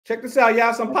Check this out,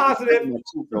 y'all. Some positive.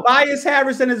 Tobias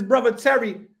Harris and his brother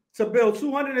Terry to build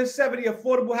 270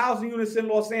 affordable housing units in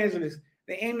Los Angeles.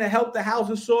 They aim to help the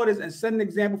housing shortage and set an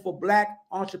example for Black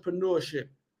entrepreneurship.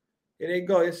 Here they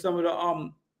go. Here's some of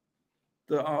how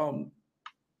the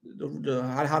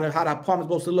apartment's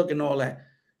supposed to look and all that.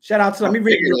 Shout out to them.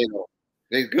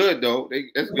 They're good though.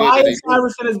 Tobias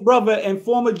Harris and his brother and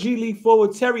former G League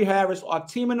forward Terry Harris are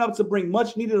teaming up to bring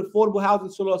much needed affordable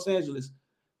housing to Los Angeles.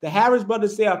 The Harris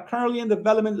brothers say are currently in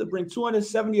development to bring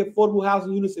 270 affordable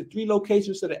housing units at 3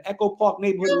 locations to the Echo Park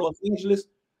neighborhood of Los Angeles.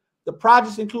 The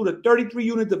projects include a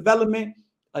 33-unit development,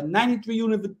 a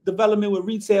 93-unit development with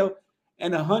retail,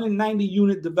 and a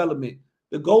 190-unit development.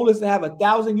 The goal is to have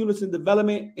 1,000 units in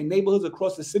development in neighborhoods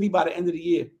across the city by the end of the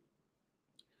year.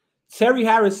 Terry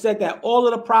Harris said that all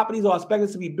of the properties are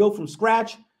expected to be built from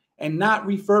scratch and not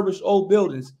refurbished old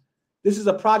buildings. This is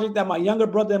a project that my younger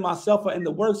brother and myself are in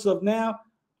the works of now.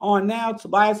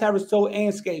 Tobias Harris told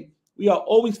Anscape, we are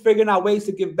always figuring out ways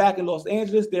to give back in Los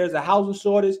Angeles. There's a housing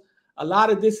shortage. A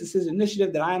lot of this is his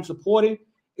initiative that I am supporting.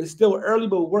 It's still early,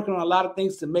 but we're working on a lot of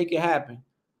things to make it happen.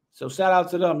 So shout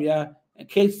out to them, yeah. In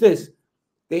case this,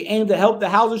 they aim to help the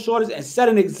housing shortage and set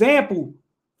an example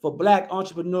for Black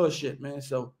entrepreneurship, man.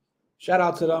 So shout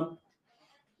out to them.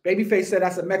 Babyface said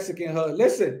that's a Mexican hood.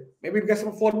 Listen, maybe we get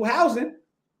some affordable housing.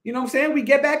 You know what I'm saying? We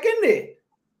get back in there.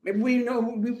 Maybe we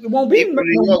won't be.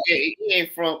 He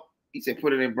ain't from. He said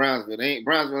put it in Brownsville.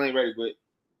 Brownsville ain't ready, but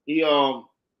he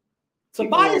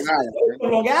Tobias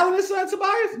from Long Island, his son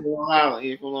Tobias. Long Island.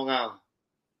 He's from Long Island.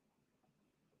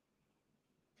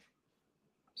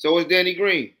 So is Danny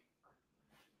Green.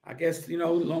 I guess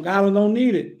Long Island don't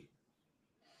need it.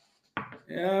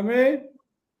 You know what I mean?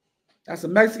 That's a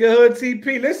Mexican hood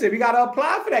TP. Listen, we gotta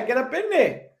apply for that. Get up in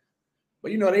there.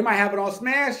 But they might have it on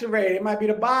Smash Array. It might be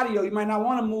the body, or you might not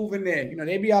want to move in there.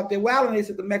 They be out there wilding. They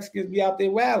said the Mexicans be out there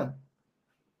wilding.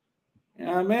 You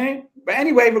know what I mean? But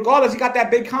anyway, regardless, he got that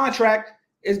big contract.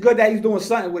 It's good that he's doing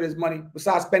something with his money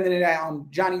besides spending it on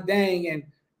Johnny Dang and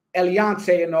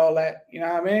Eliante and all that. You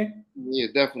know what I mean? Yeah,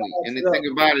 definitely. And the thing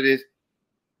about it is,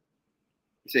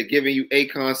 he said giving you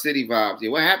Akon City vibes.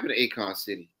 Yeah, what happened to Akon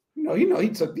City?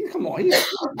 Come on. He's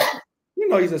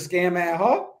a scam at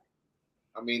heart.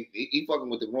 I mean, he fucking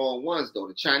with the wrong ones, though.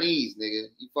 The Chinese, nigga.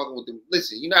 He fucking with them.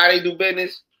 Listen, you know how they do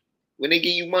business? When they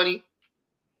give you money?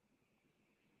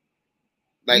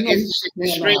 Like, it's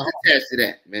strings attached to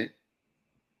that, man.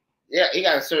 Yeah, he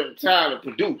got a certain time to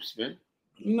produce, man.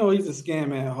 He's a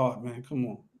scam at heart, man. Come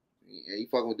on. Yeah, he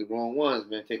fucking with the wrong ones,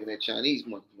 man. Taking that Chinese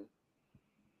money,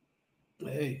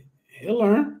 man. Hey, he'll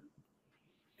learn.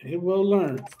 He will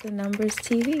learn. It's the Numbers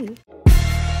TV.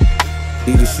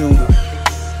 Be the shooter.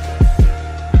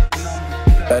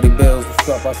 Batty Billz, what's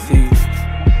up? I see you.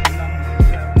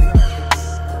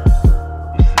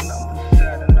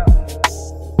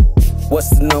 What's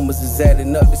the numbers is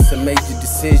adding up? It's a major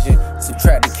decision.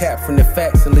 Subtract the cap from the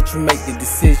facts and let you make the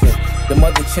decision. The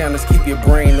mother channels keep your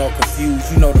brain all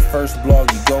confused. You know the first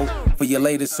blog you go for your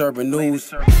latest urban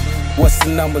news. What's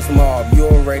the numbers, mob? You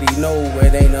already know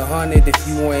it ain't 100 if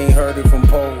you ain't heard it from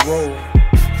Poro.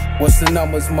 What's the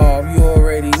numbers, mob? You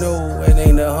already know it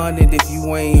ain't 100 if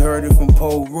you ain't heard it from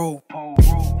Poro.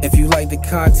 If you like the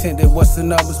content, then what's the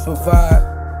numbers provide?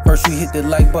 First you hit the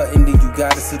like button, then you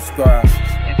gotta subscribe.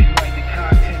 If you like the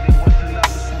content, then what's the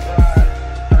numbers provide?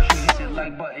 First you hit the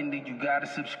like button, then you gotta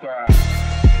subscribe.